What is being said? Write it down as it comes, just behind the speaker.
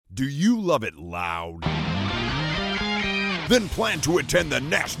Do you love it loud? Then plan to attend the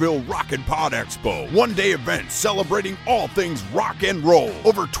Nashville Rock and Pod Expo, one-day event celebrating all things rock and roll.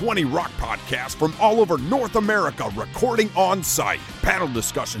 Over 20 rock podcasts from all over North America recording on site. Panel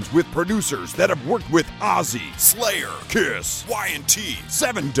discussions with producers that have worked with Ozzy, Slayer, Kiss, Y&T,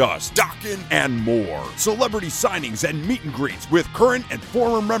 Seven Dust, Dokken, and more. Celebrity signings and meet and greets with current and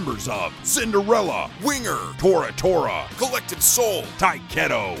former members of Cinderella, Winger, Tora Tora, Collective Soul,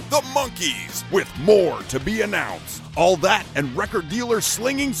 Taiketo, The Monkees, with more to be announced. All that and record dealers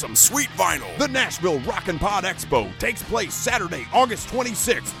slinging some sweet vinyl. The Nashville Rock and Pod Expo takes place Saturday, August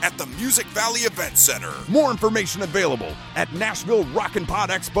 26th at the Music Valley Event Center. More information available at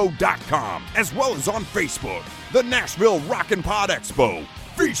NashvilleRockandPodExpo.com, as well as on Facebook. The Nashville Rock and Pod Expo.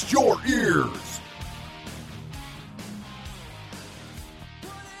 Feast your ears.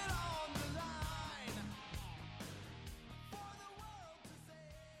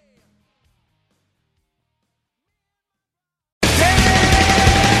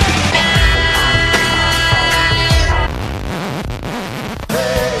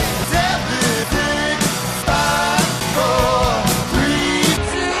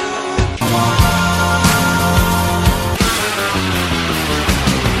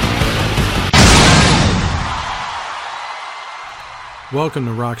 Welcome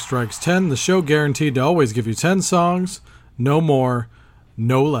to Rock Strikes 10, the show guaranteed to always give you 10 songs, no more,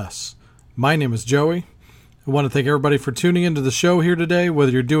 no less. My name is Joey. I want to thank everybody for tuning into the show here today,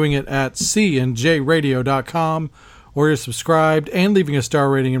 whether you're doing it at cnjradio.com or you're subscribed and leaving a star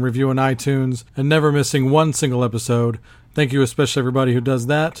rating and review on iTunes and never missing one single episode. Thank you especially everybody who does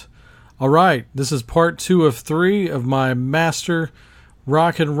that. All right, this is part 2 of 3 of my master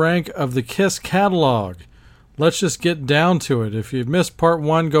rock and rank of the Kiss catalog. Let's just get down to it. If you've missed part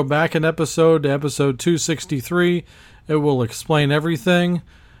 1, go back an episode to episode 263. It will explain everything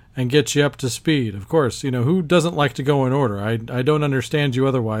and get you up to speed. Of course, you know, who doesn't like to go in order? I don't understand you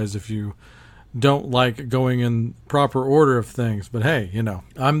otherwise if you don't like going in proper order of things. But hey, you know,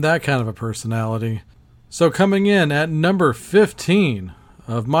 I'm that kind of a personality. So coming in at number 15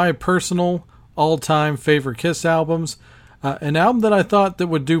 of my personal all-time favorite Kiss albums, an album that I thought that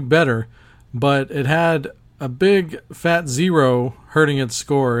would do better, but it had a big fat 0 hurting its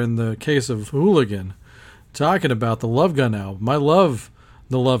score in the case of Hooligan. Talking about the Love Gun album. I love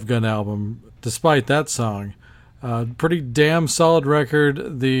the Love Gun album, despite that song. Pretty damn solid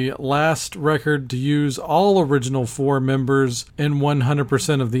record. The last record to use all original 4 members in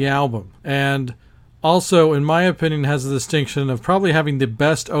 100% of the album. And also, in my opinion, has the distinction of probably having the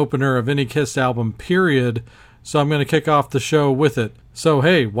best opener of any Kiss album, period. So I'm going to kick off the show with it. So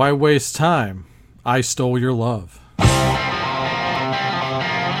hey, why waste time? I Stole Your Love.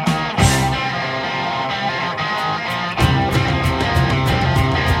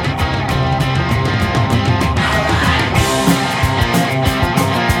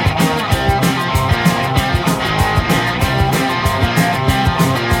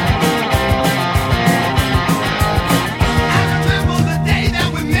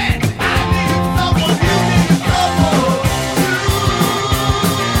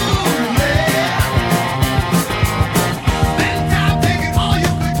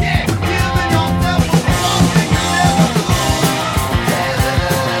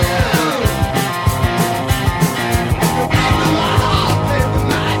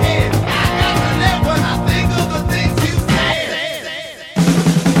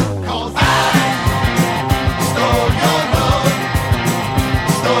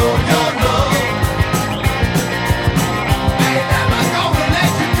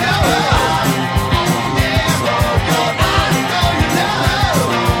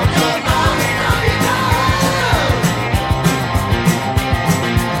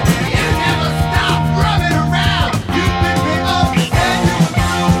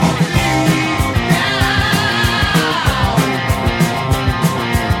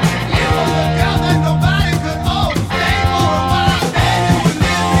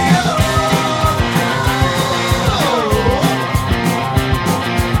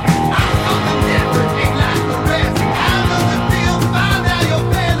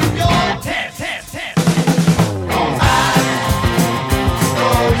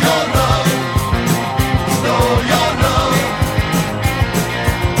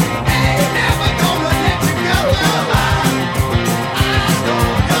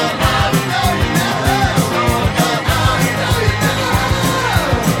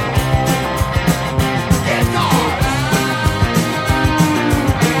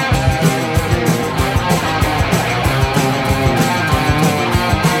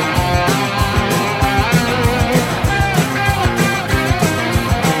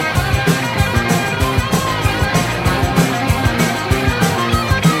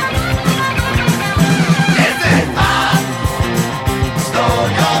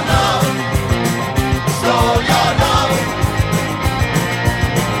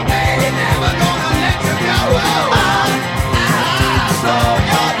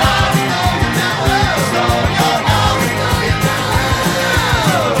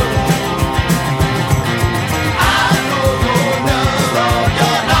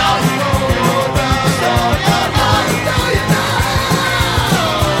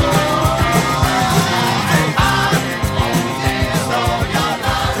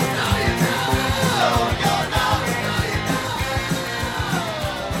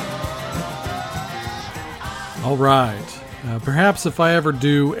 All right. Perhaps if I ever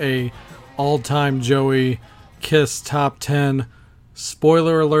do a all-time Joey Kiss top 10,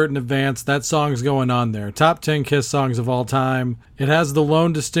 spoiler alert in advance, that song's going on there. Top 10 Kiss songs of all time. It has the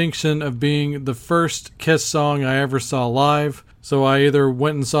lone distinction of being the first Kiss song I ever saw live. So I either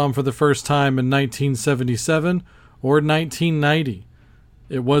went and saw him for the first time in 1977 or 1990.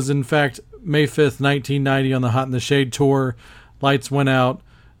 It was, in fact, May 5th, 1990 on the Hot in the Shade tour. Lights went out.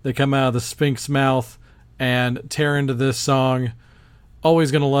 They come out of the Sphinx mouth and tear into this song.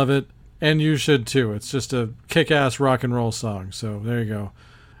 Always going to love it, and you should too. It's just a kick-ass rock and roll song, so there you go.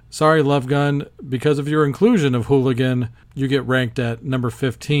 Sorry, Love Gun, because of your inclusion of Hooligan, you get ranked at number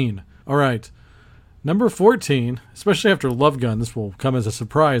 15. All right, number 14, especially after Love Gun, this will come as a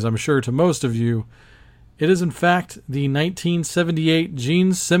surprise, I'm sure, to most of you. It is, in fact, the 1978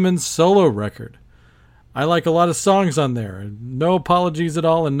 Gene Simmons solo record. I like a lot of songs on there. No apologies at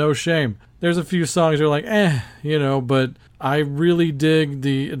all and no shame. There's a few songs that are like, but I really dig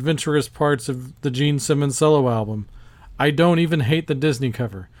the adventurous parts of the Gene Simmons solo album. I don't even hate the Disney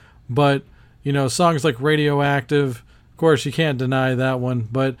cover. But, songs like Radioactive, of course, you can't deny that one.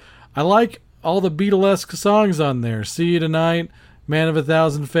 But I like all the Beatlesque songs on there. See You Tonight, Man of a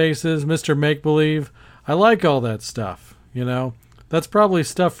Thousand Faces, Mr. Make-Believe. I like all that stuff, That's probably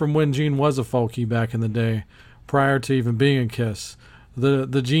stuff from when Gene was a folkie back in the day, prior to even being a Kiss.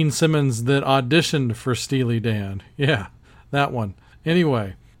 The Gene Simmons that auditioned for Steely Dan. Yeah, that one.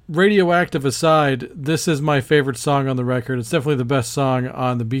 Anyway, Radioactive aside, this is my favorite song on the record. It's definitely the best song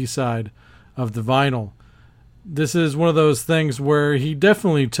on the B-side of the vinyl. This is one of those things where he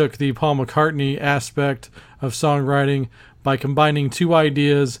definitely took the Paul McCartney aspect of songwriting by combining two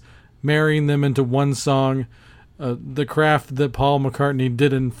ideas, marrying them into one song. The craft that Paul McCartney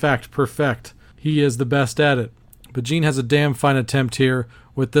did in fact perfect. He is the best at it. But Gene has a damn fine attempt here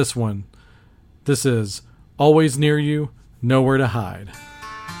with this one. This is Always Near You, Nowhere to Hide.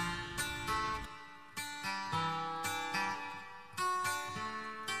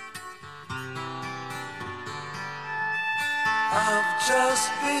 I've just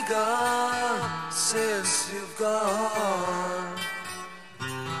begun since you've gone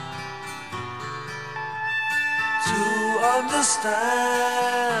to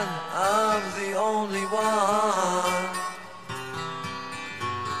understand I'm the only one.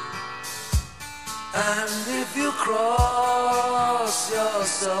 And if you cross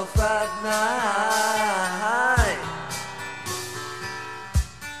yourself at night,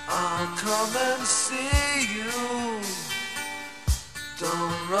 I'll come and see you.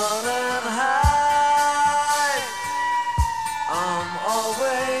 Don't run and hide, I'm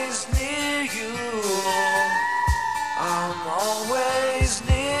always near you. I'm always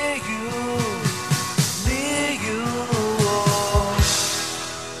near you, near you.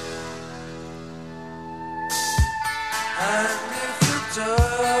 And if you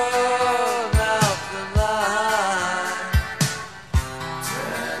turn out the light,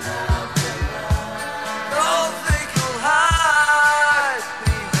 don't think you'll hide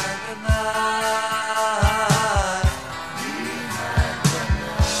behind the night.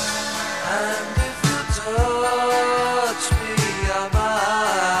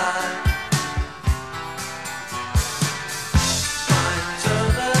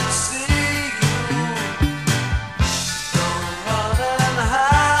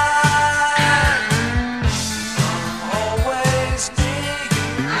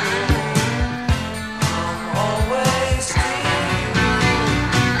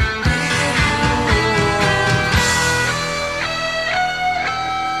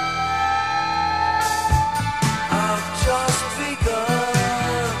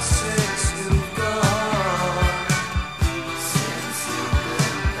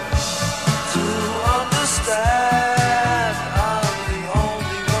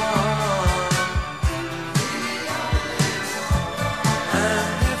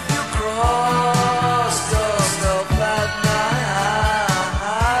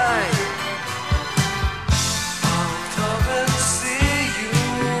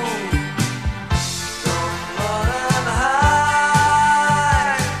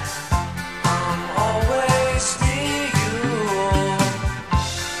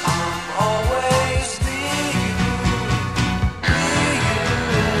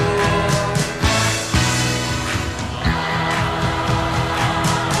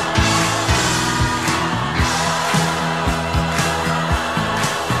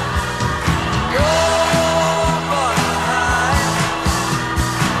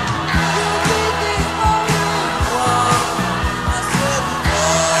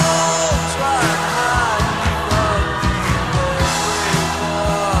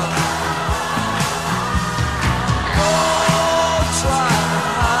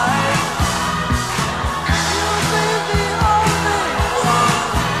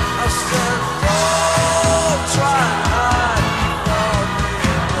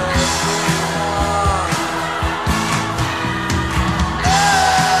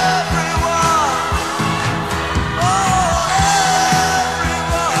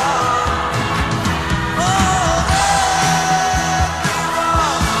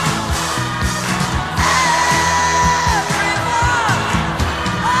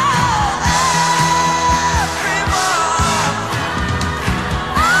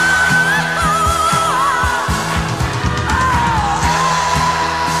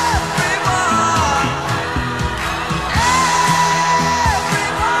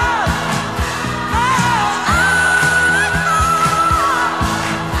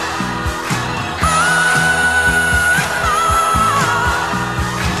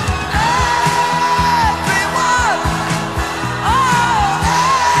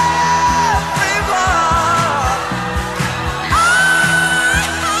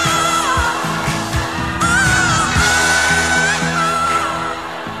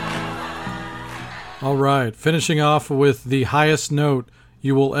 All right, finishing off with the highest note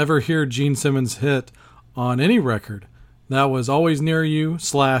you will ever hear Gene Simmons hit on any record. That was Always Near You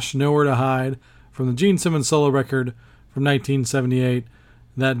 / Nowhere to Hide from the Gene Simmons solo record from 1978.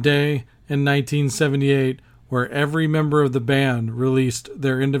 That day in 1978 where every member of the band released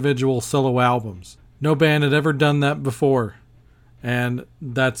their individual solo albums. No band had ever done that before, and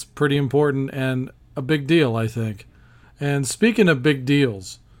that's pretty important and a big deal, I think. And speaking of big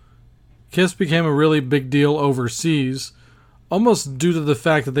deals, Kiss became a really big deal overseas, almost due to the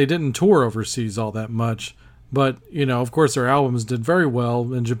fact that they didn't tour overseas all that much. But, you know, of course their albums did very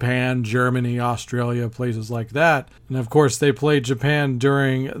well in Japan, Germany, Australia, places like that. And of course they played Japan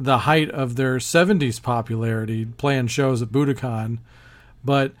during the height of their 70s popularity, playing shows at Budokan.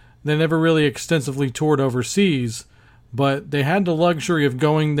 But they never really extensively toured overseas. But they had the luxury of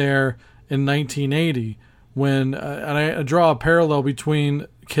going there in 1980 when, and I draw a parallel between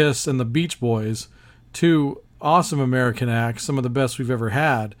Kiss and the Beach Boys, two awesome American acts, some of the best we've ever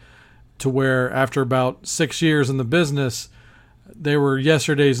had, to where after about 6 years in the business, they were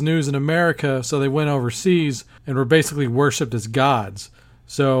yesterday's news in America, so they went overseas and were basically worshipped as gods.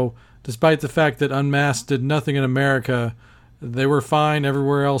 So despite the fact that Unmasked did nothing in America, they were fine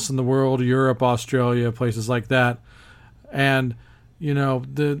everywhere else in the world, Europe, Australia, places like that. And, you know,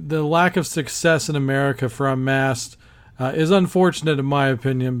 the lack of success in America for Unmasked is unfortunate in my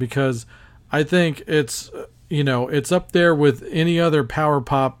opinion, because I think it's, you know, it's up there with any other power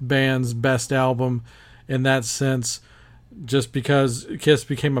pop band's best album in that sense. Just because Kiss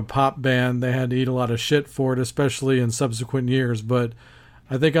became a pop band, they had to eat a lot of shit for it, especially in subsequent years. But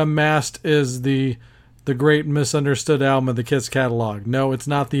I think Unmasked is the great misunderstood album of the Kiss catalog. No, it's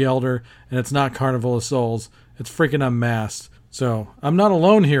not The Elder, and it's not Carnival of Souls. It's freaking Unmasked. So I'm not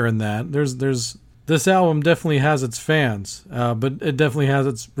alone here in that. This album definitely has its fans, but it definitely has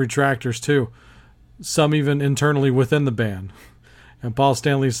its retractors too. Some even internally within the band. And Paul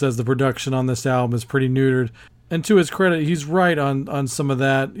Stanley says the production on this album is pretty neutered. And to his credit, he's right on some of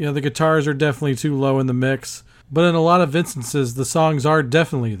that. You know, the guitars are definitely too low in the mix. But in a lot of instances, the songs are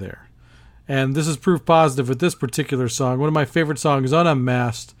definitely there. And this is proof positive with this particular song. One of my favorite songs on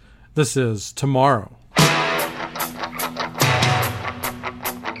Unmasked. This is Tomorrow.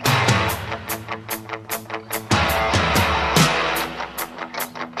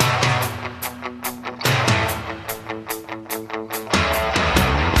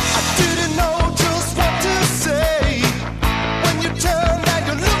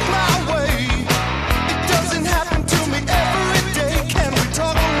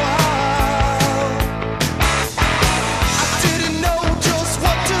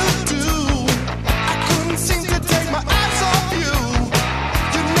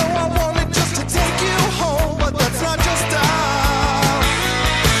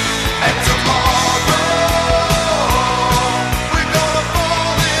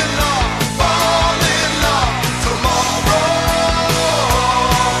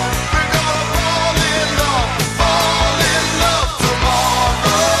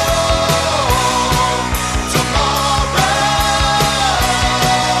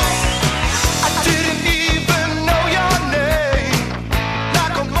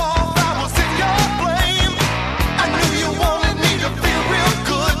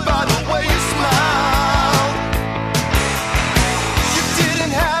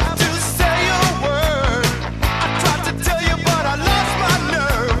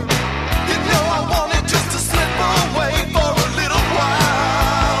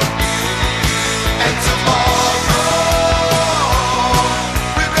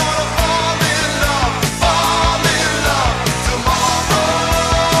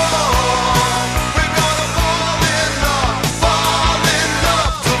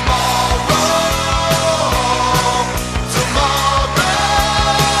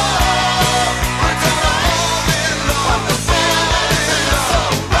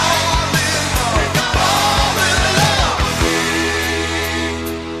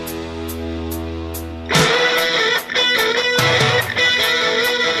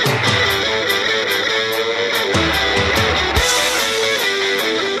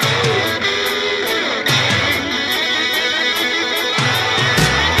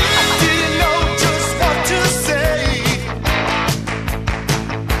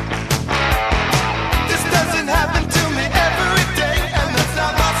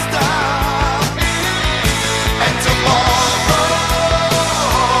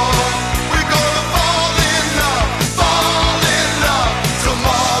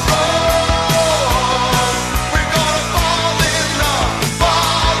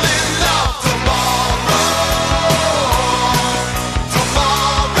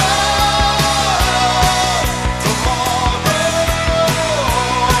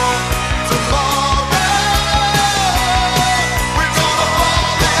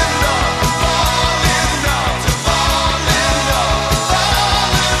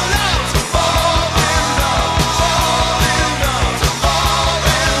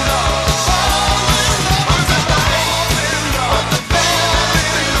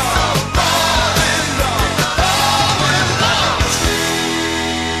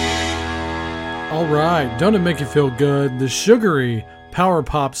 All right, don't it make you feel good? The sugary power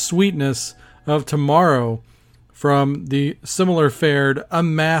pop sweetness of Tomorrow from the similar fared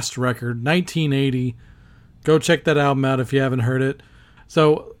Unmasked record, 1980. Go check that album out if you haven't heard it.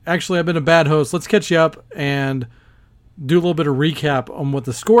 So, actually, I've been a bad host. Let's catch you up and do a little bit of recap on what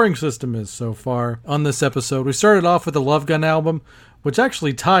the scoring system is so far on this episode. We started off with the Love Gun album, which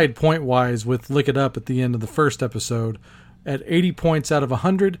actually tied point-wise with Lick It Up at the end of the first episode at 80 points out of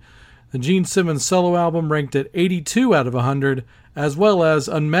 100. The Gene Simmons solo album ranked at 82 out of 100, as well as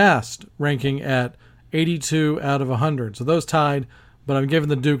Unmasked ranking at 82 out of 100. So those tied, but I'm giving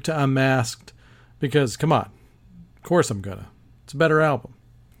the Duke to Unmasked because, come on, of course I'm gonna. It's a better album.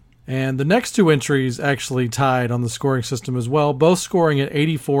 And the next two entries actually tied on the scoring system as well, both scoring at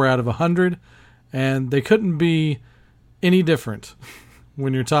 84 out of 100, and they couldn't be any different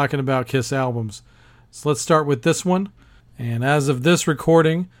when you're talking about Kiss albums. So let's start with this one. And as of this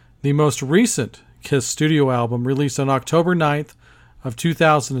recording, the most recent Kiss studio album released on October 9th of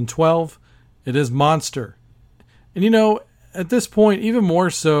 2012, it is Monster. And you know, at this point, even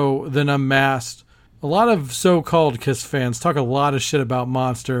more so than Unmasked, a lot of so-called Kiss fans talk a lot of shit about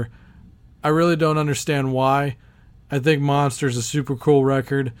Monster. I really don't understand why. I think Monster's a super cool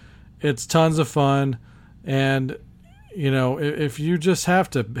record. It's tons of fun. And, you know, if you just have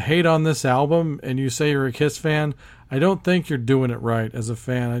to hate on this album and you say you're a Kiss fan, I don't think you're doing it right as a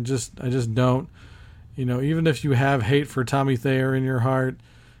fan. I just don't. You know, even if you have hate for Tommy Thayer in your heart,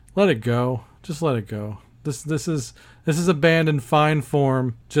 let it go. Just let it go. This is a band in fine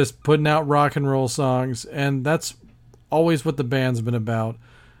form, just putting out rock and roll songs, and that's always what the band's been about.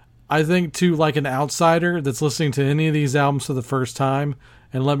 I think, too, like an outsider that's listening to any of these albums for the first time,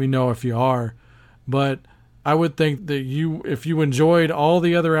 and let me know if you are, but I would think that if you enjoyed all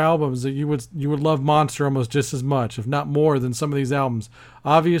the other albums, that you would love Monster almost just as much, if not more, than some of these albums.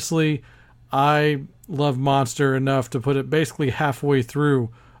 Obviously, I love Monster enough to put it basically halfway through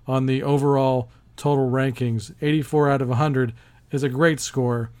on the overall total rankings. 84 out of 100 is a great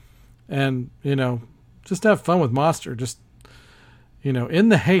score. And, you know, just have fun with Monster. Just, you know, in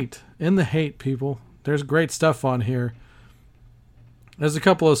the hate, people. There's great stuff on here. There's a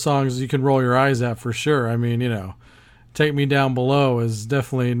couple of songs you can roll your eyes at for sure. I mean, you know, Take Me Down Below is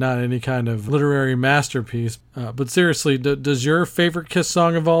definitely not any kind of literary masterpiece. But seriously, does your favorite Kiss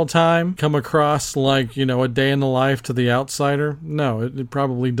song of all time come across like, you know, A Day in the Life to the outsider? No, it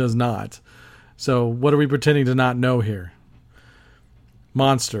probably does not. So what are we pretending to not know here?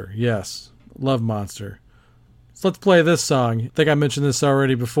 Monster, yes. Love Monster. So let's play this song. I think I mentioned this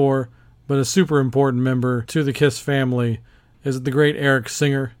already before, but a super important member to the Kiss family is the great Eric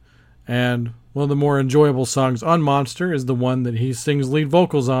Singer, and one of the more enjoyable songs on Monster is the one that he sings lead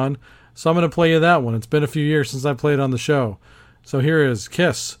vocals on, so I'm going to play you that one. It's been a few years since I played on the show. So here is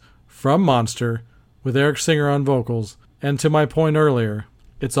Kiss from Monster with Eric Singer on vocals, and to my point earlier,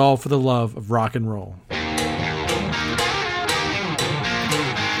 it's all for the love of rock and roll.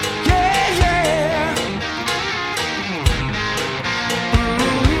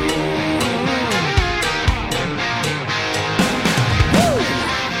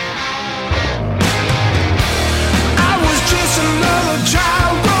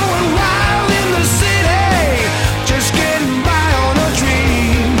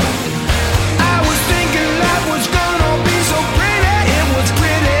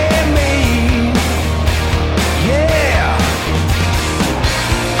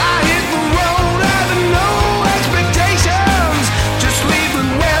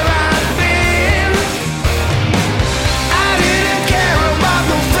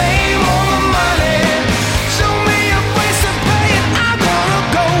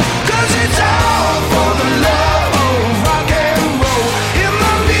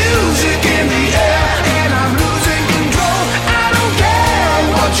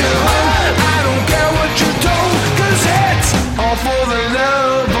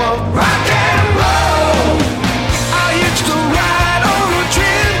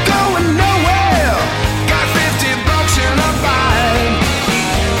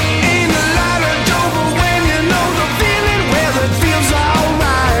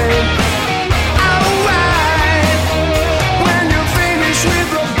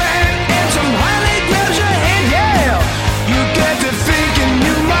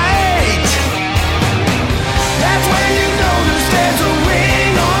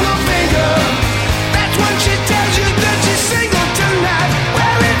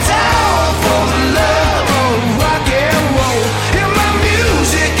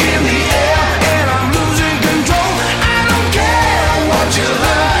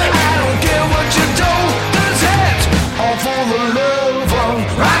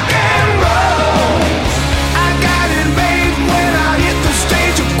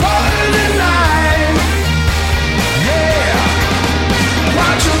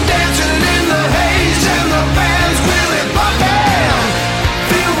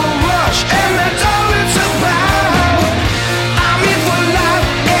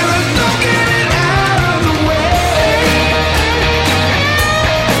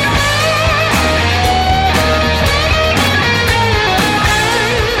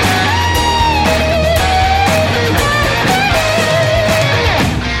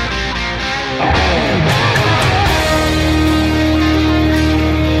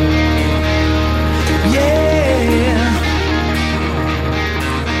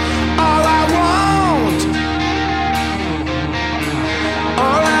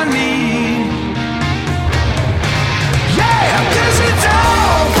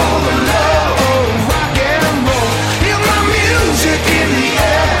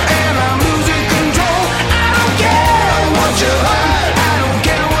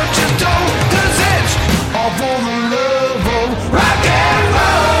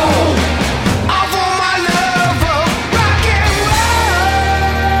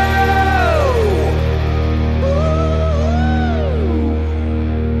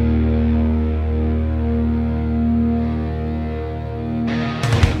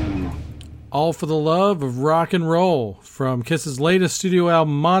 for the Love of Rock and Roll from Kiss's latest studio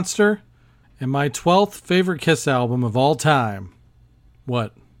album, Monster, and my 12th favorite Kiss album of all time.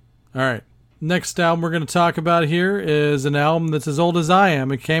 What? All right. Next album we're going to talk about here is an album that's as old as I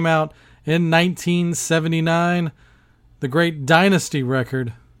am. It came out in 1979. The great Dynasty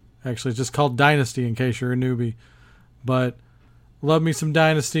record. Actually, it's just called Dynasty in case you're a newbie. But love me some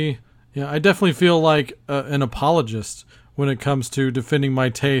Dynasty. Yeah, I definitely feel like an apologist when it comes to defending my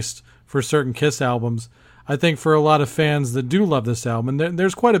taste for certain Kiss albums. I think for a lot of fans that do love this album, and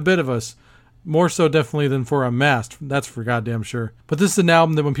there's quite a bit of us, more so definitely than for Unmasked, that's for goddamn sure. But this is an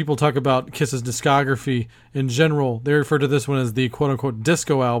album that when people talk about Kiss's discography in general, they refer to this one as the quote-unquote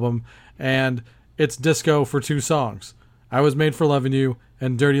disco album, and it's disco for 2 songs. I Was Made for Loving You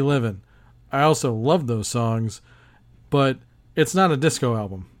and Dirty Livin'. I also love those songs, but it's not a disco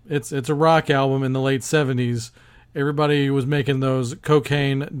album. It's a rock album in the late 70s. Everybody was making those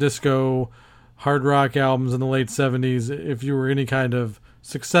cocaine, disco, hard rock albums in the late 70s if you were any kind of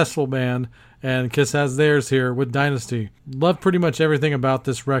successful band, and Kiss has theirs here with Dynasty. Love pretty much everything about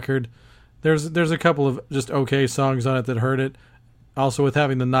this record. There's a couple of just okay songs on it that hurt it. Also with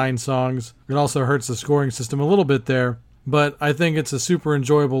having the 9 songs, it also hurts the scoring system a little bit there, but I think it's a super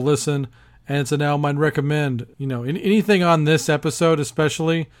enjoyable listen. And it's an album I'd recommend. You know, anything on this episode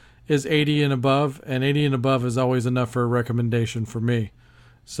especially is 80 and above, and 80 and above is always enough for a recommendation for me.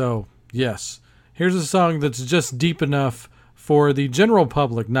 So, yes. Here's a song that's just deep enough for the general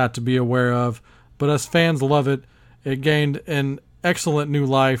public not to be aware of, but us fans love it. It gained an excellent new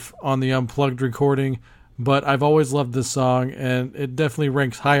life on the Unplugged recording, but I've always loved this song, and it definitely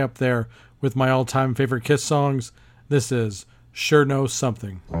ranks high up there with my all-time favorite Kiss songs. This is Sure Knows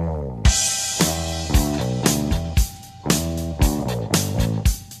Something.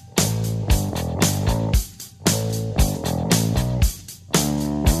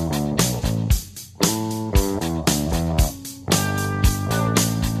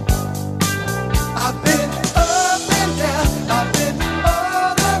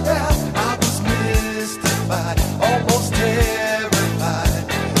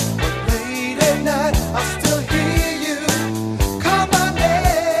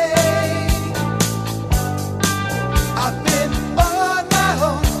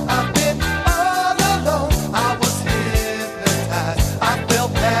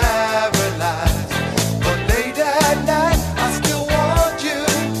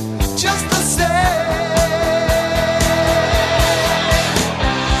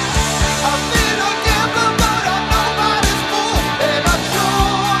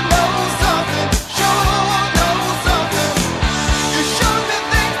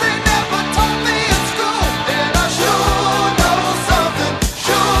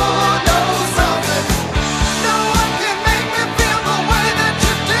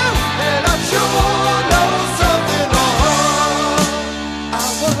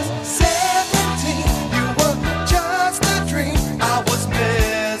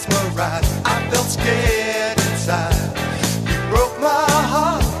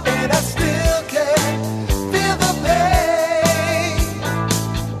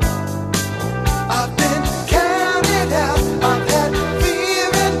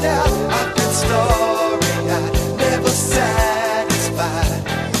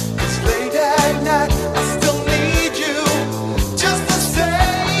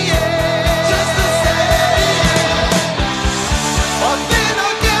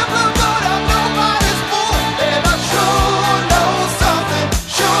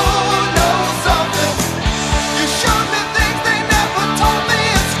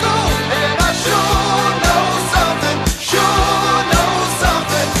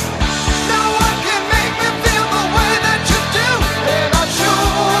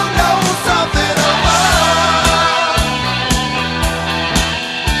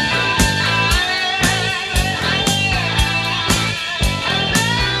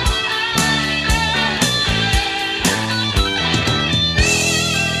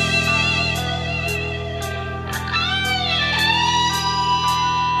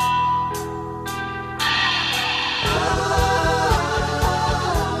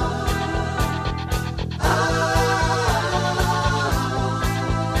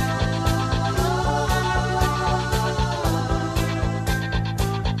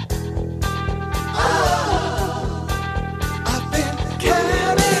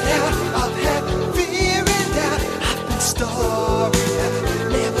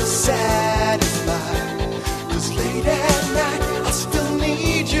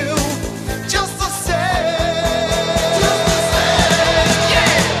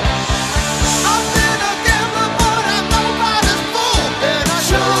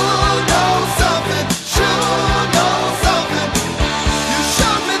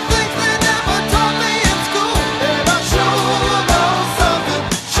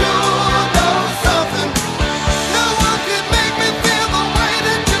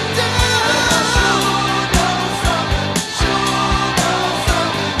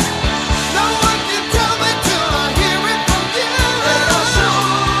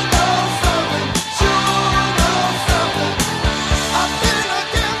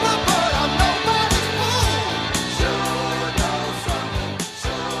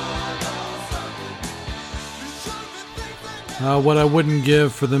 What I wouldn't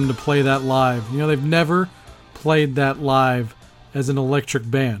give for them to play that live. You know, they've never played that live as an electric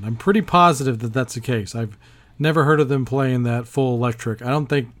band. I'm pretty positive that that's the case. I've never heard of them playing that full electric. I don't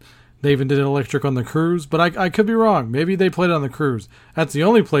think they even did it electric on the cruise, but I could be wrong. Maybe they played it on the cruise. That's the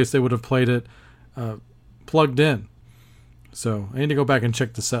only place they would have played it plugged in. So I need to go back and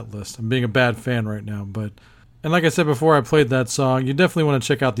check the set list. I'm being a bad fan right now. And like I said before I played that song, you definitely want to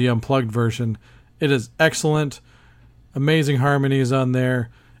check out the unplugged version. It is excellent. Amazing harmonies on there.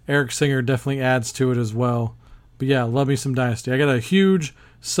 Eric Singer definitely adds to it as well. But yeah, love me some Dynasty. I got a huge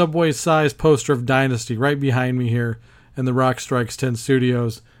Subway-sized poster of Dynasty right behind me here in the Rock Strikes 10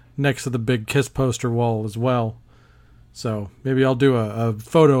 studios, next to the big Kiss poster wall as well. So maybe I'll do a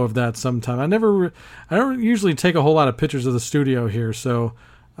photo of that sometime. I don't usually take a whole lot of pictures of the studio here, so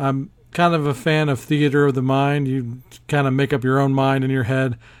I'm kind of a fan of theater of the mind. You kind of make up your own mind in your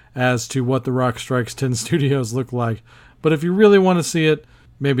head as to what the Rock Strikes 10 studios look like. But if you really want to see it,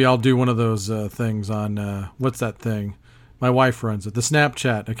 maybe I'll do one of those things on, what's that thing? My wife runs it, the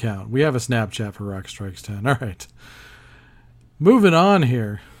Snapchat account. We have a Snapchat for Rock Strikes 10. All right. Moving on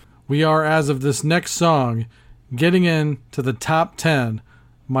here. We are, as of this next song, getting into the top 10,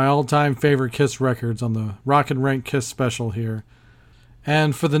 my all-time favorite Kiss records on the Rock and Rank Kiss special here.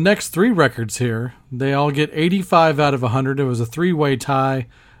 And for the next 3 records here, they all get 85 out of 100. It was a 3-way tie,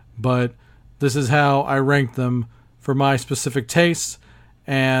 but this is how I ranked them for my specific tastes,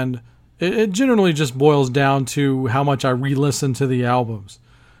 and it generally just boils down to how much I re-listen to the albums.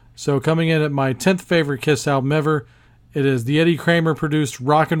 So coming in at my 10th favorite Kiss album ever, it is the Eddie Kramer produced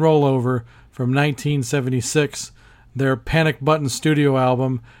Rock and Roll Over from 1976, their Panic Button studio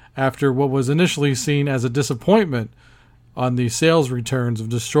album, after what was initially seen as a disappointment on the sales returns of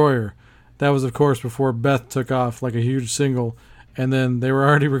Destroyer. That was, of course, before Beth took off like a huge single, and then they were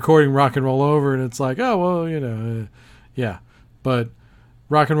already recording Rock and Roll Over, and it's like, oh, well, you know, yeah. But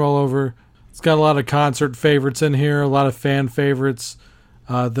Rock and Roll Over, it's got a lot of concert favorites in here, a lot of fan favorites.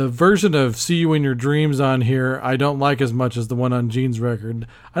 The version of See You in Your Dreams on here, I don't like as much as the one on Gene's record.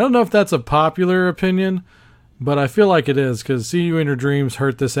 I don't know if that's a popular opinion, but I feel like it is, because See You in Your Dreams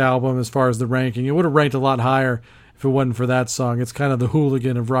hurt this album as far as the ranking. It would have ranked a lot higher if it wasn't for that song. It's kind of the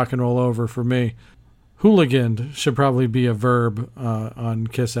hooligan of Rock and Roll Over for me. Hooligan should probably be a verb on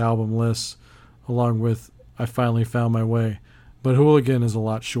Kiss album lists, along with I Finally Found My Way. But hooligan is a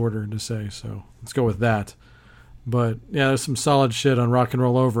lot shorter to say, so let's go with that. But yeah, there's some solid shit on Rock and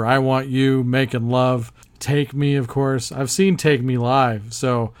Roll Over. I Want You, Making Love, Take Me, of course. I've seen Take Me live,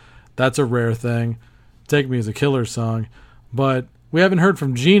 so that's a rare thing. Take Me is a killer song. But we haven't heard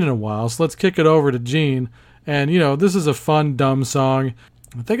from Gene in a while, so let's kick it over to Gene. And, you know, this is a fun, dumb song.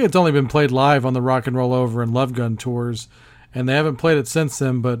 I think it's only been played live on the Rock and Roll Over and Love Gun tours, and they haven't played it since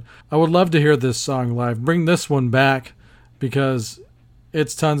then, but I would love to hear this song live. Bring this one back, because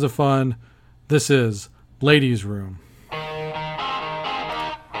it's tons of fun. This is Ladies' Room.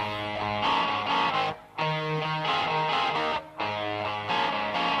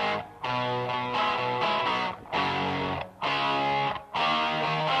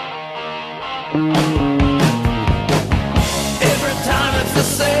 Every time it's the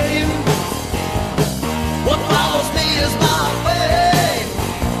same. What follows me is my way.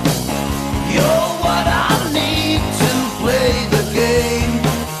 You're what I need to play the game.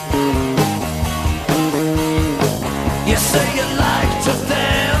 You say you like to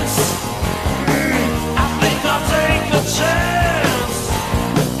dance. I think I'll take a chance.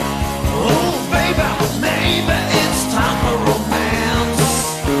 Oh, baby, maybe it's time for romance.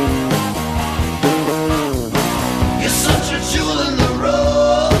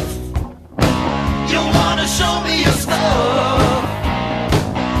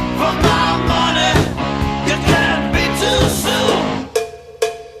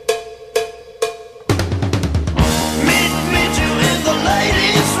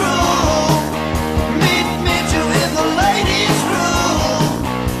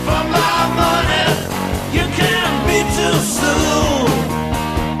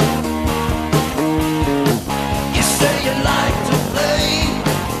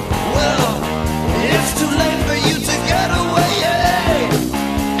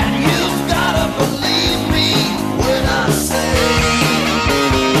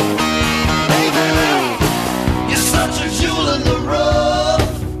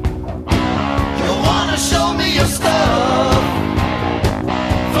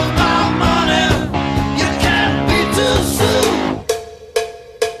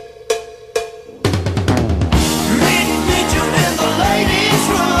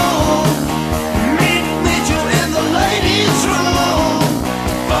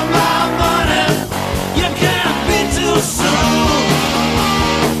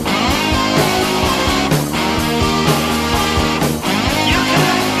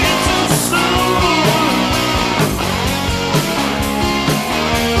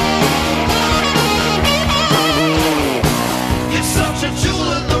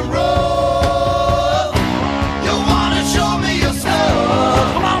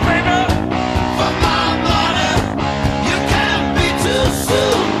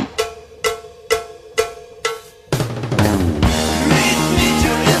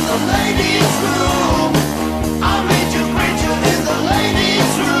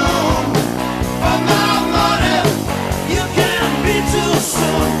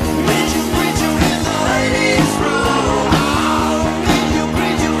 soon. Meet you in the ladies' room. Meet you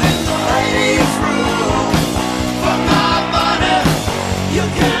in the ladies' room. For my money, you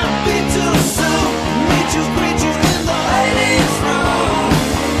can't be too soon. Meet you in the ladies' room.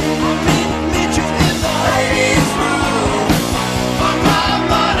 Meet you in the ladies' room. For my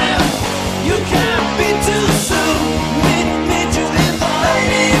money, you can't be too soon. Meet you in the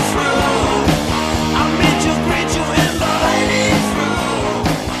ladies' room. I'll meet you in the ladies' room.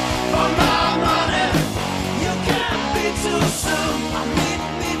 For my money, you can't be too soon. I'll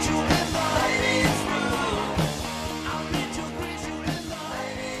meet you in the ladies' room. I'll meet you in the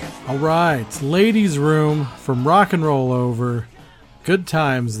ladies' room. All right, Ladies' Room from Rock and Roll Over. Good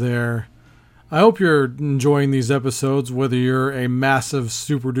times there. I hope you're enjoying these episodes, whether you're a massive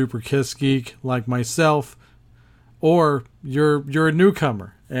super duper Kiss geek like myself, or you're a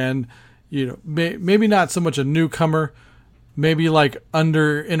newcomer, and maybe not so much a newcomer, maybe like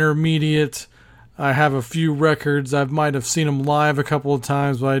intermediate. I have a few records. I might have seen them live a couple of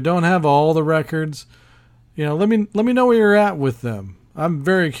times, but I don't have all the records. Let me know where you're at with them. I'm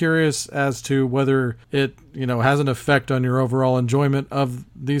very curious as to whether it, has an effect on your overall enjoyment of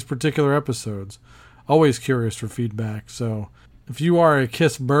these particular episodes. Always curious for feedback. So if you are a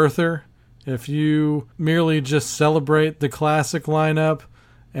Kiss birther, if you merely just celebrate the classic lineup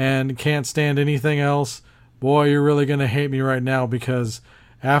and can't stand anything else, boy, you're really going to hate me right now, because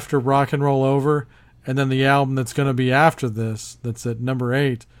after Rock and Roll Over, and then the album that's going to be after this, that's at number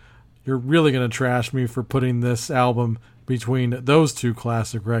 8, you're really going to trash me for putting this album between those two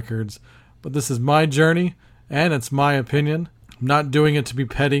classic records. But this is my journey, and it's my opinion. I'm not doing it to be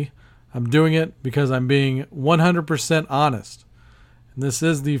petty. I'm doing it because I'm being 100% honest. And this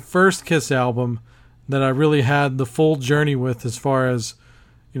is the first Kiss album that I really had the full journey with, as far as,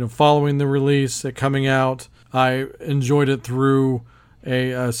 following the release, it coming out. I enjoyed it through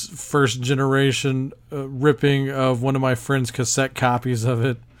a first generation ripping of one of my friend's cassette copies of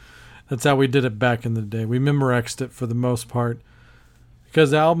it. That's how we did it back in the day. We Memorexed it for the most part,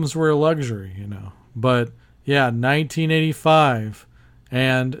 because albums were a luxury, But yeah, 1985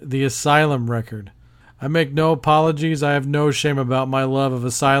 and the Asylum record. I make no apologies. I have no shame about my love of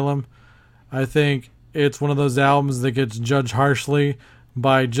Asylum. I think it's one of those albums that gets judged harshly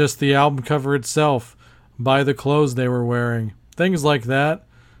by just the album cover itself, by the clothes they were wearing, things like that.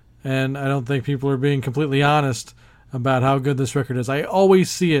 And I don't think people are being completely honest about how good this record is. I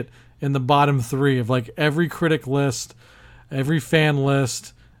always see it in the bottom 3 of like every critic list, every fan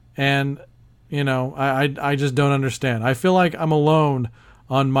list, and I just don't understand. I feel like I'm alone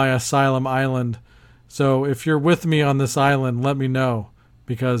on my Asylum island. So if you're with me on this island, let me know,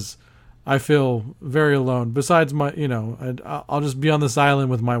 because I feel very alone. Besides I'll just be on this island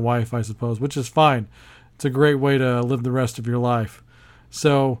with my wife, I suppose, which is fine. It's a great way to live the rest of your life.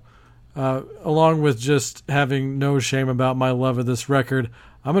 So along with just having no shame about my love of this record,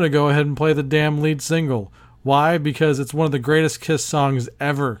 I'm going to go ahead and play the damn lead single. Why? Because it's one of the greatest Kiss songs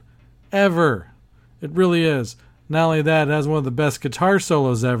ever. Ever. It really is. Not only that, it has one of the best guitar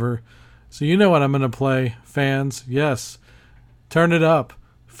solos ever. So you know what I'm going to play, fans. Yes. Turn it up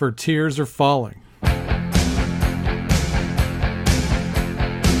for Tears Are Falling.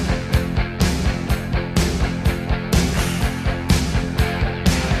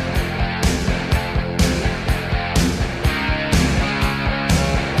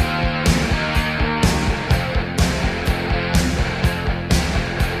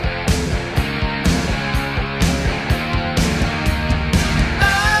 I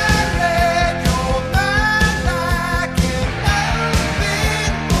read your mind like an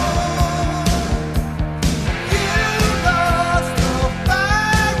elephant.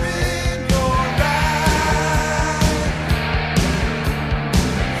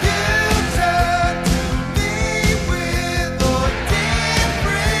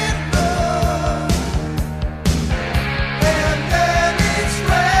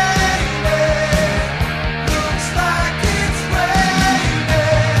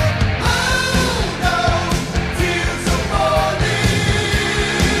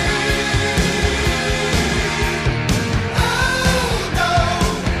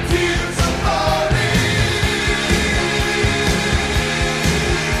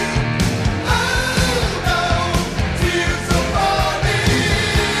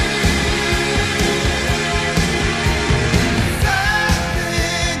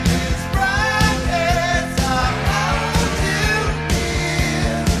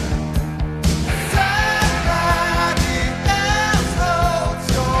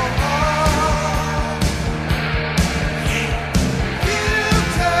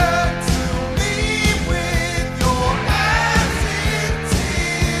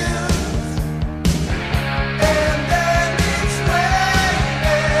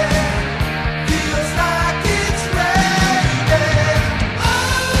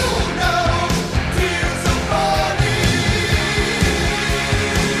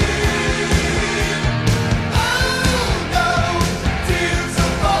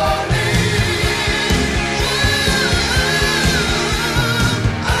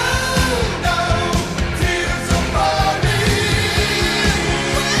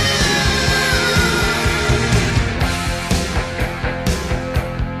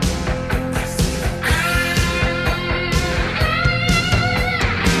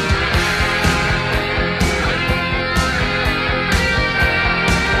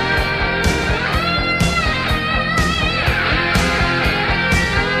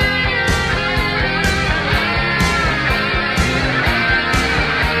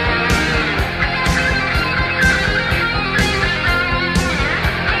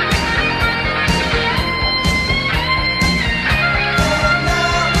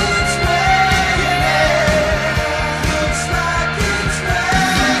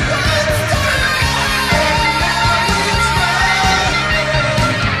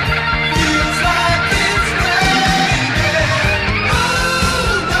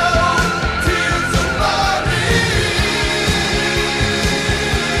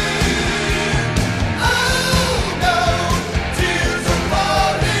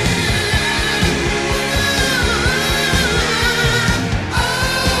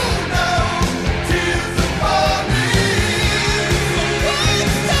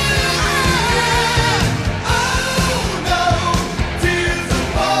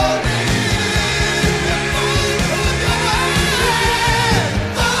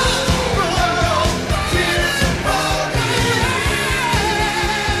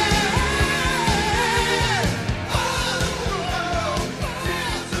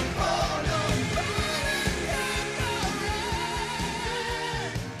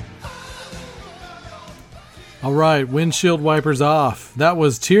 All right, windshield wipers off. That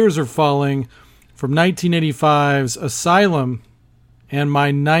was Tears Are Falling from 1985's Asylum, and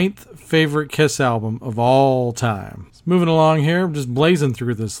my 9th favorite Kiss album of all time. So moving along here, I'm just blazing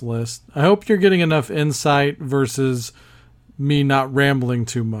through this list. I hope you're getting enough insight versus me not rambling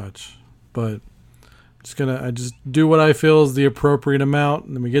too much. But I just do what I feel is the appropriate amount,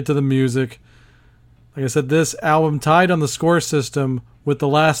 and then we get to the music. Like I said, this album tied on the score system with the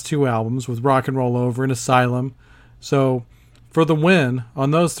last two albums, with Rock and Roll Over and Asylum. So for the win on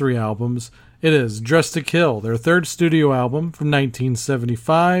those three albums, it is Dressed to Kill, their third studio album from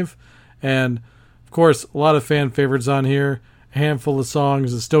 1975. And of course, a lot of fan favorites on here, a handful of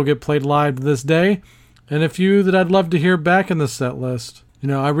songs that still get played live to this day, and a few that I'd love to hear back in the set list. You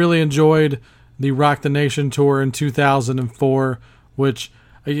know, I really enjoyed the Rock the Nation tour in 2004, which,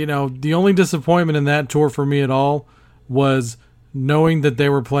 you know, the only disappointment in that tour for me at all was knowing that they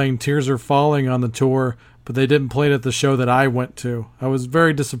were playing Tears Are Falling on the tour, but they didn't play it at the show that I went to. I was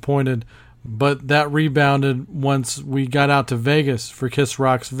very disappointed, but that rebounded once we got out to Vegas for Kiss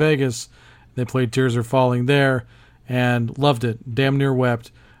Rocks Vegas. They played Tears Are Falling there and loved it, damn near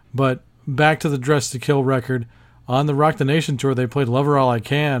wept. But back to the Dressed to Kill record, on the Rock the Nation tour, they played Lover All I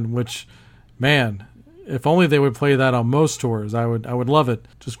Can, which, man, if only they would play that on most tours, I would love it.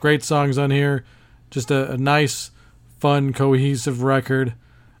 Just great songs on here, just a nice, fun, cohesive record.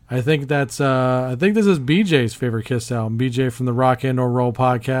 I think this is BJ's favorite Kiss album, BJ from the Rock and Roll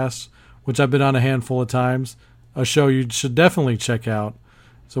podcast, which I've been on a handful of times, a show you should definitely check out.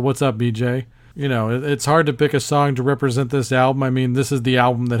 So what's up, BJ? You know, it's hard to pick a song to represent this album. I mean, this is the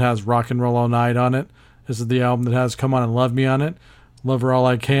album that has Rock and Roll All Night on it. This is the album that has Come On and Love Me on it, Lover All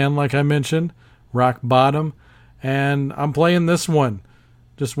I Can, like I mentioned, Rock Bottom, and I'm playing this one.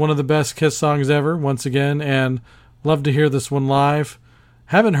 Just one of the best Kiss songs ever, once again, and love to hear this one live.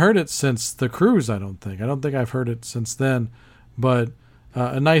 Haven't heard it since the cruise, I don't think. I don't think I've heard it since then, but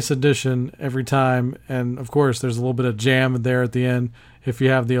a nice addition every time, and of course there's a little bit of jam there at the end if you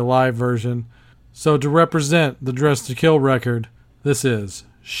have the Alive version. So to represent the Dressed to Kill record, this is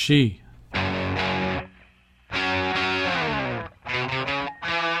She.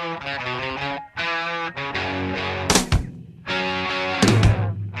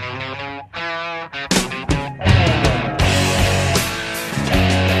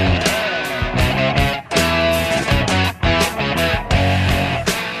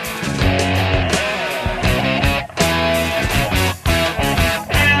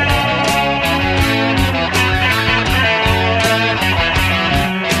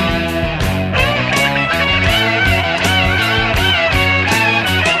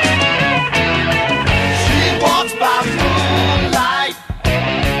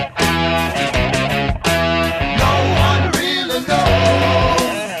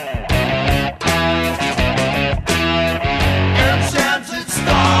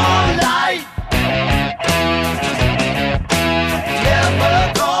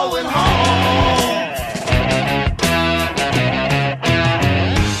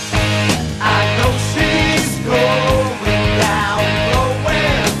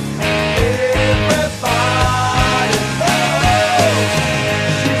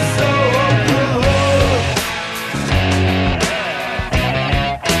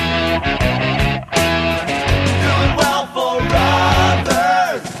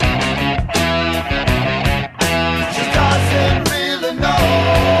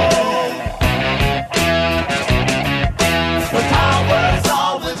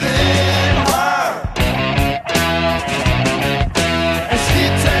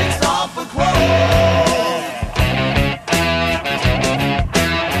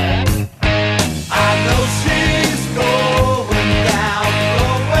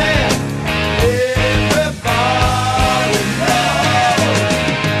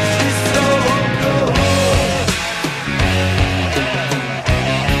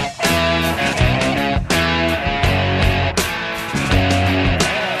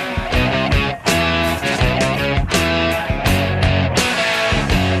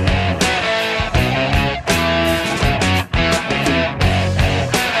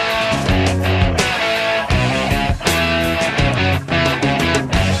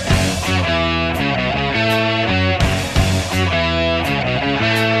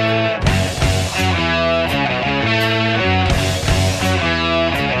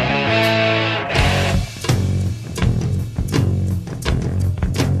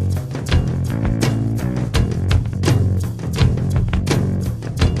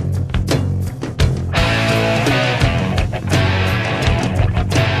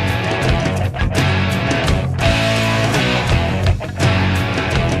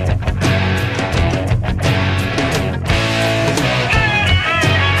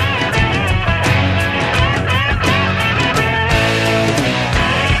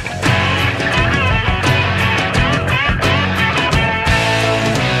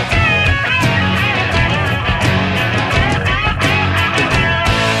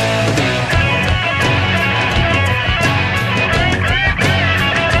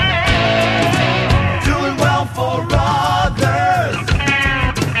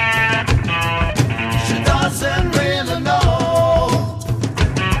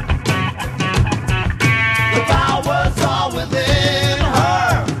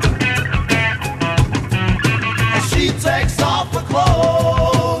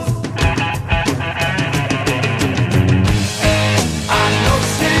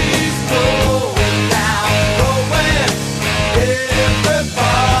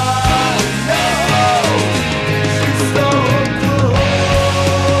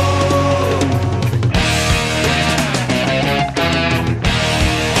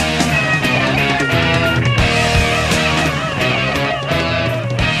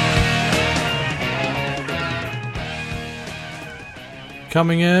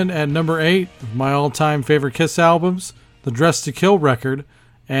 Coming in at number 8 of my all-time favorite Kiss albums, the Dress to Kill record,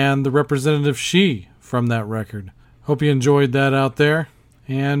 and the representative She from that record. Hope you enjoyed that out there.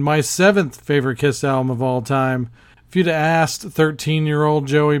 And my 7th favorite Kiss album of all time, if you'd asked 13-year-old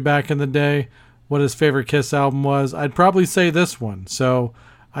Joey back in the day what his favorite Kiss album was, I'd probably say this one. So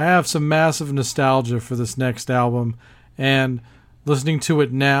I have some massive nostalgia for this next album, and listening to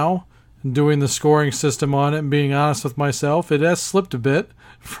it now and doing the scoring system on it and being honest with myself, it has slipped a bit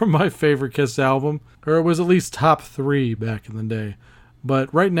from my favorite Kiss album, or it was at least top 3 back in the day.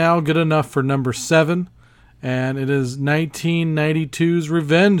 But right now, good enough for number 7, and it is 1992's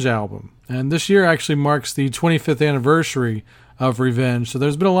Revenge album. And this year actually marks the 25th anniversary of Revenge, so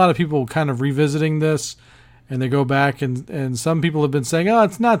there's been a lot of people kind of revisiting this, and they go back, and some people have been saying, oh,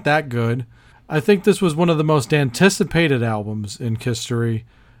 it's not that good. I think this was one of the most anticipated albums in history,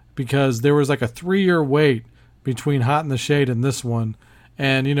 because there was like a 3-year wait between Hot in the Shade and this one,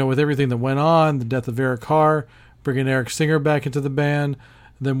 and, you know, with everything that went on, the death of Eric Carr, bringing Eric Singer back into the band,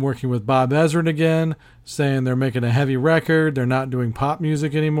 them working with Bob Ezrin again, saying they're making a heavy record, they're not doing pop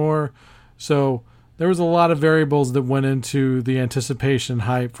music anymore. So there was a lot of variables that went into the anticipation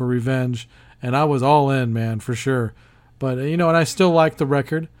hype for Revenge, and I was all in, man, for sure. But, you know, and I still like the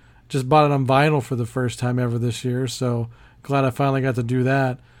record. Just bought it on vinyl for the first time ever this year, so glad I finally got to do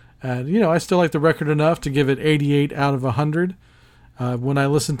that. And, you know, I still like the record enough to give it 88 out of 100. When I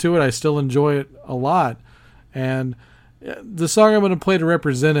listen to it, I still enjoy it a lot. And the song I'm going to play to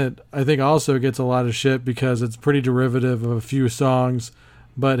represent it, I think also gets a lot of shit because it's pretty derivative of a few songs.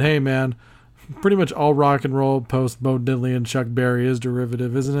 But hey, man, pretty much all rock and roll post Bo Diddley and Chuck Berry is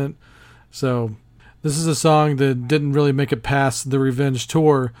derivative, isn't it? So this is a song that didn't really make it past the Revenge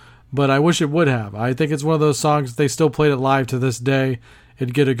tour, but I wish it would have. I think it's one of those songs, they still played it live to this day,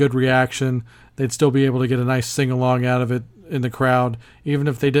 it'd get a good reaction. They'd still be able to get a nice sing-along out of it in the crowd, even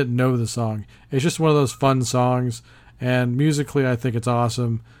if they didn't know the song. It's just one of those fun songs, and musically I think it's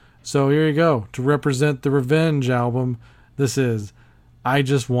awesome. So here you go. To represent the Revenge album, this is I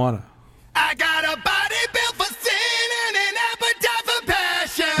Just Wanna. I got a body built for sin and an appetite for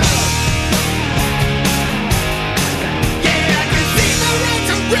passion. Yeah, I can see the road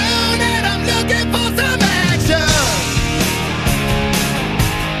to ruin and I'm looking for some action.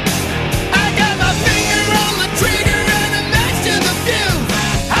 I got my finger on the trigger and a match to the fuse.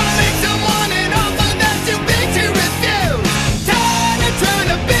 I'll make someone an offer that's too big to refuse. Tired of trying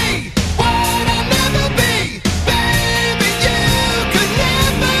to be what I'll never be. Baby, you could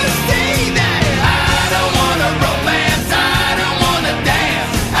never see.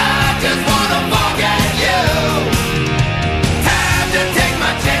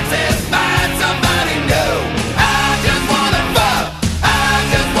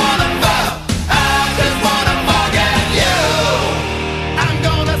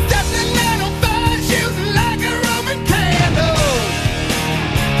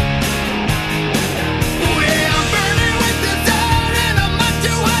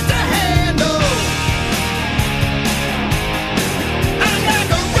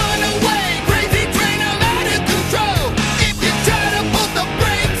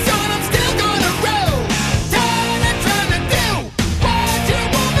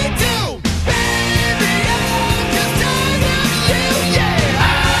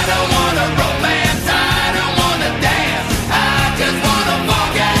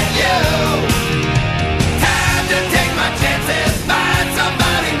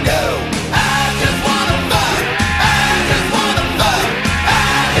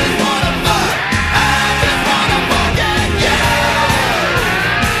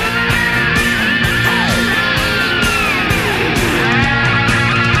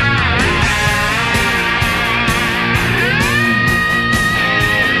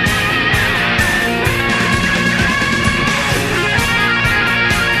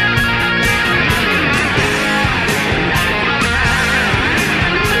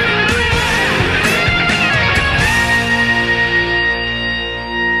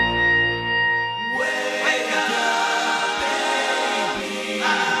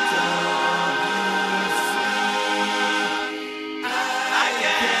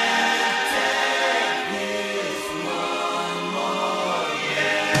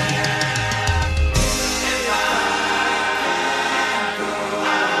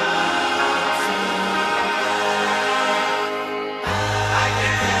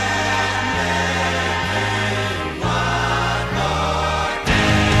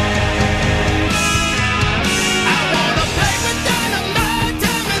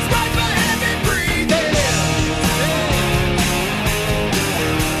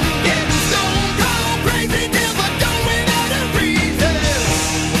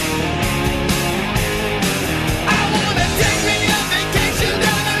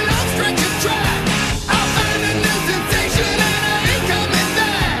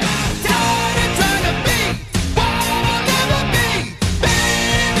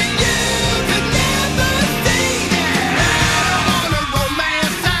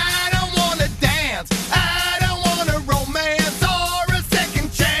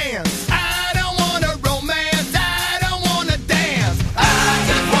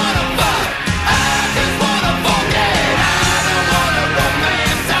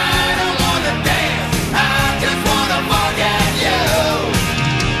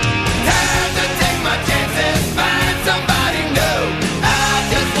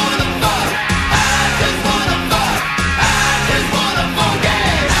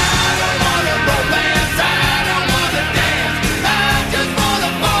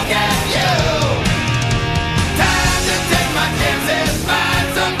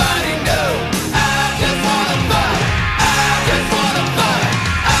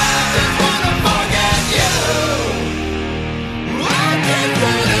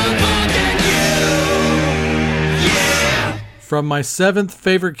 From my 7th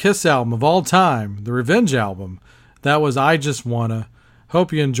favorite Kiss album of all time, the Revenge album, that was I Just Wanna.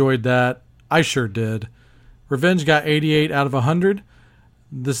 Hope you enjoyed that. I sure did. Revenge got 88 out of 100.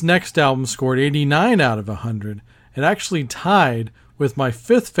 This next album scored 89 out of 100. It actually tied with my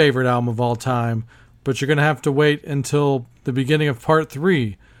 5th favorite album of all time, but you're going to have to wait until the beginning of part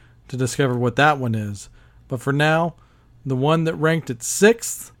 3 to discover what that one is. But for now, the one that ranked at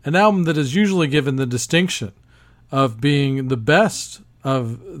 6th, an album that is usually given the distinction of being the best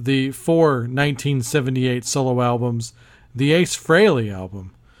of the 4 1978 solo albums, the Ace Frehley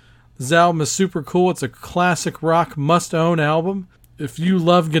album. This album is super cool. It's a classic rock must-own album. If you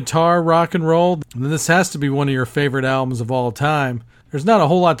love guitar rock and roll, then this has to be one of your favorite albums of all time. There's not a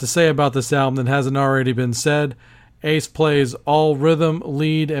whole lot to say about this album that hasn't already been said. Ace plays all rhythm,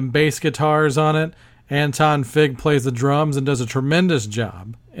 lead, and bass guitars on it. Anton Fig plays the drums and does a tremendous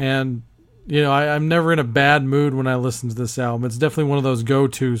job. And you know, I'm never in a bad mood when I listen to this album. It's definitely one of those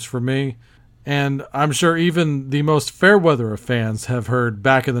go-tos for me. And I'm sure even the most fair-weather of fans have heard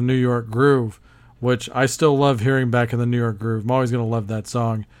Back in the New York Groove, which I still love hearing Back in the New York Groove. I'm always going to love that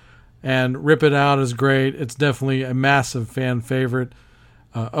song. And Rip It Out is great. It's definitely a massive fan favorite.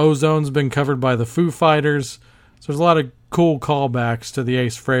 Ozone's been covered by the Foo Fighters. So there's a lot of cool callbacks to the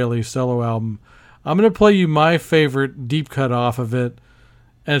Ace Frehley solo album. I'm going to play you my favorite deep cut off of it.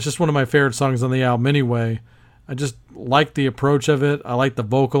 And it's just one of my favorite songs on the album anyway. I just like the approach of it. I like the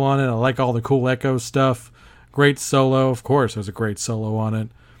vocal on it. I like all the cool echo stuff. Great solo. Of course, there's a great solo on it.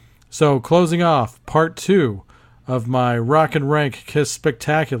 So, closing off part 2 of my Rock and Rank Kiss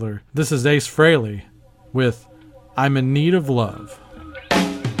Spectacular. This is Ace Frehley with I'm in Need of Love. I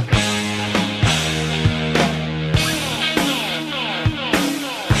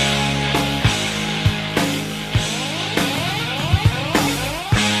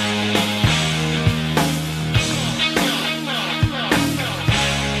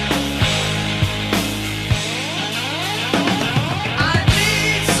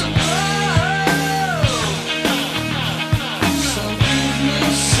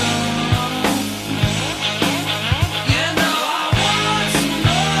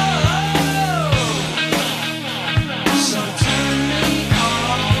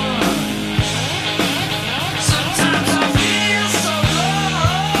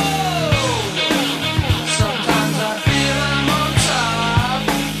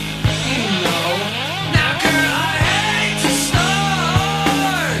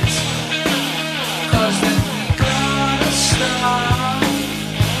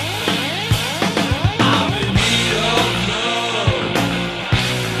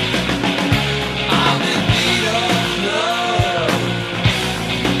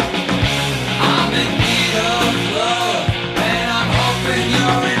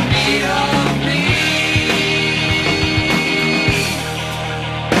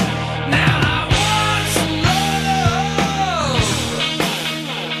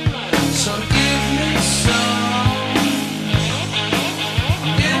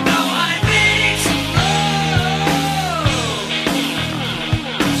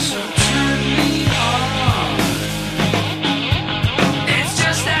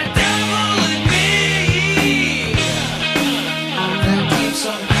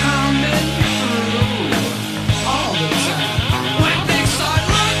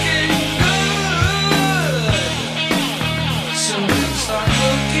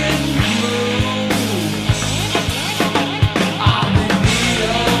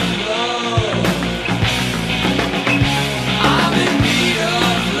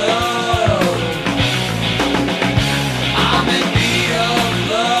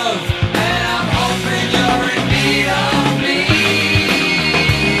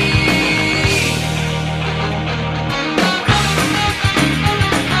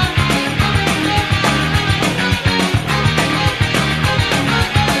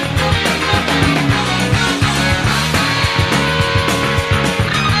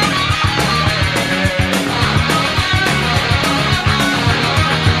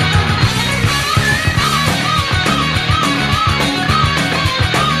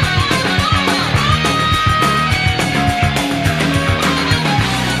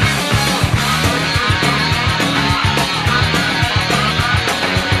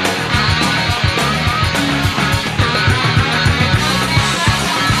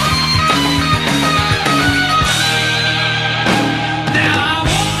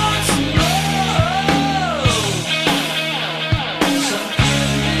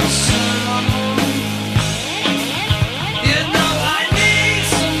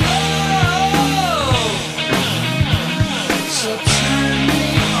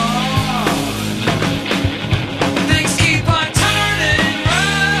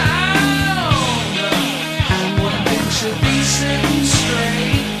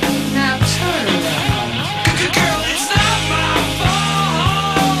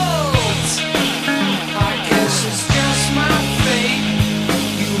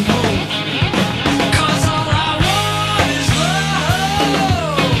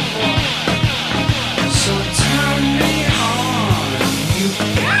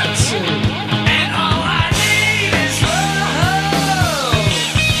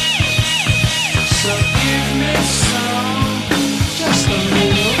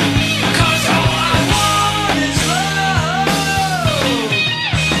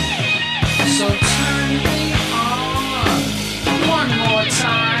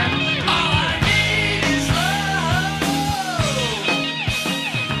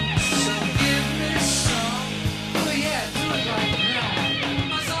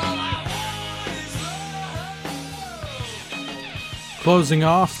Closing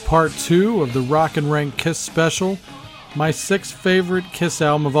off part 2 of the Rock and Rank Kiss special, my 6th favorite Kiss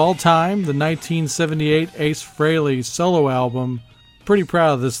album of all time, the 1978 Ace Frehley solo album. Pretty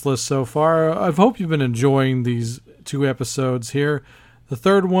proud of this list so far. I hope you've been enjoying these 2 episodes here. The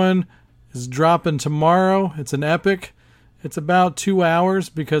third one is dropping tomorrow. It's an epic. It's about 2 hours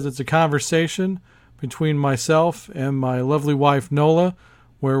because it's a conversation between myself and my lovely wife Nola,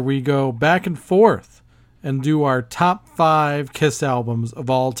 where we go back and forth and do our top 5 Kiss albums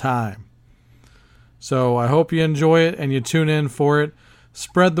of all time. So I hope you enjoy it and you tune in for it.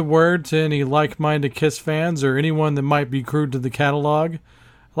 Spread the word to any like-minded Kiss fans or anyone that might be crude to the catalog. I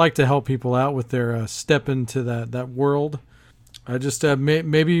like to help people out with their step into that world. I just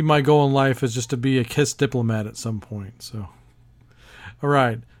maybe my goal in life is just to be a Kiss diplomat at some point. So, all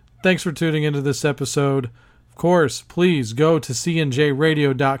right. Thanks for tuning into this episode. Of course, please go to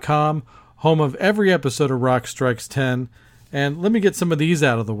cnjradio.com, home of every episode of Rock Strikes 10. And let me get some of these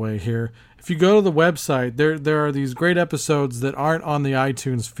out of the way here. If you go to the website, there are these great episodes that aren't on the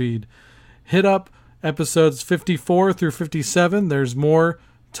iTunes feed. Hit up episodes 54 through 57. There's more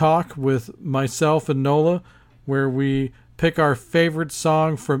talk with myself and Nola, where we pick our favorite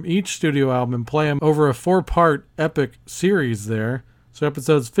song from each studio album and play them over a 4-part epic series there. So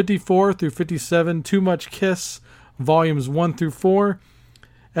episodes 54 through 57, Too Much Kiss, volumes 1 through 4.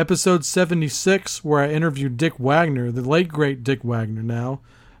 Episode 76, where I interviewed Dick Wagner, the late great Dick Wagner now,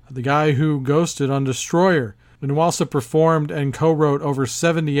 the guy who ghosted on Destroyer, and who also performed and co-wrote over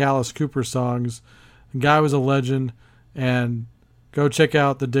 70 Alice Cooper songs. The guy was a legend, and go check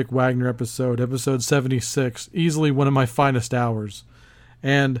out the Dick Wagner episode 76, easily one of my finest hours.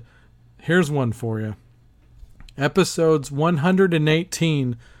 And here's one for you. Episodes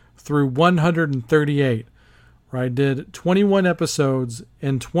 118 through 138, where I did 21 episodes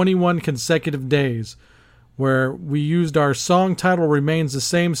in 21 consecutive days, where we used our Song Title Remains the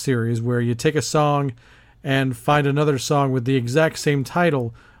Same series, where you take a song and find another song with the exact same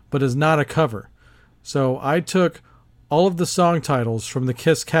title, but is not a cover. So I took all of the song titles from the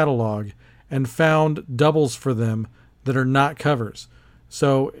Kiss catalog and found doubles for them that are not covers.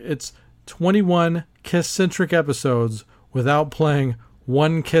 So it's 21 Kiss-centric episodes without playing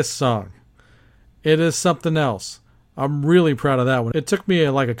one Kiss song. It is something else. I'm really proud of that one. It took me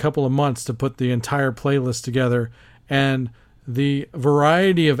like a couple of months to put the entire playlist together, and the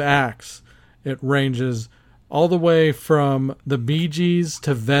variety of acts, it ranges all the way from the Bee Gees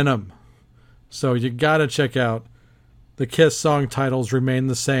to Venom. So you gotta check out the Kiss song titles remain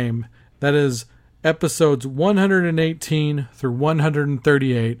the same. That is episodes 118 through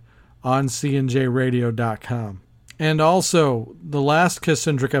 138 on cnjradio.com. And also, the last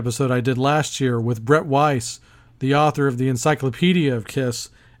Kiss-centric episode I did last year with Brett Weiss, the author of the Encyclopedia of Kiss,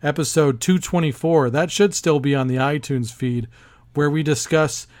 episode 224. That should still be on the iTunes feed, where we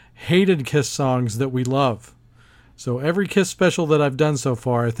discuss hated Kiss songs that we love. So every Kiss special that I've done so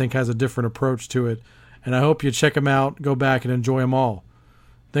far, I think, has a different approach to it. And I hope you check them out, go back and enjoy them all.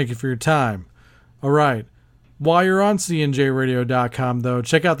 Thank you for your time. All right. While you're on cnjradio.com, though,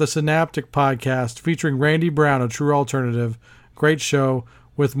 check out the Synaptic podcast featuring Randy Brown, a true alternative. Great show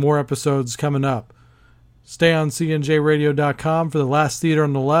with more episodes coming up. Stay on cnjradio.com for the Last Theater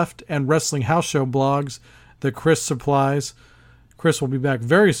on the Left and Wrestling House Show blogs that Chris supplies. Chris will be back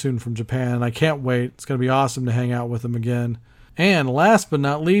very soon from Japan, and I can't wait. It's going to be awesome to hang out with him again. And last but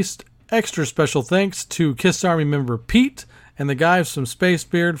not least, extra special thanks to Kiss Army member Pete and the guys from Space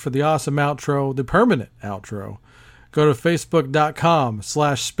Beard for the awesome outro, the permanent outro. Go to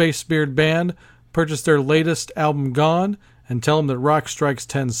facebook.com/SpaceBeardBand, purchase their latest album Gone, and tell them that Rock Strikes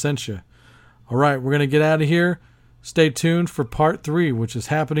 10 sent you. All right, we're going to get out of here. Stay tuned for part 3, which is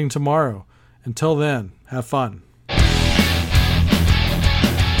happening tomorrow. Until then, have fun.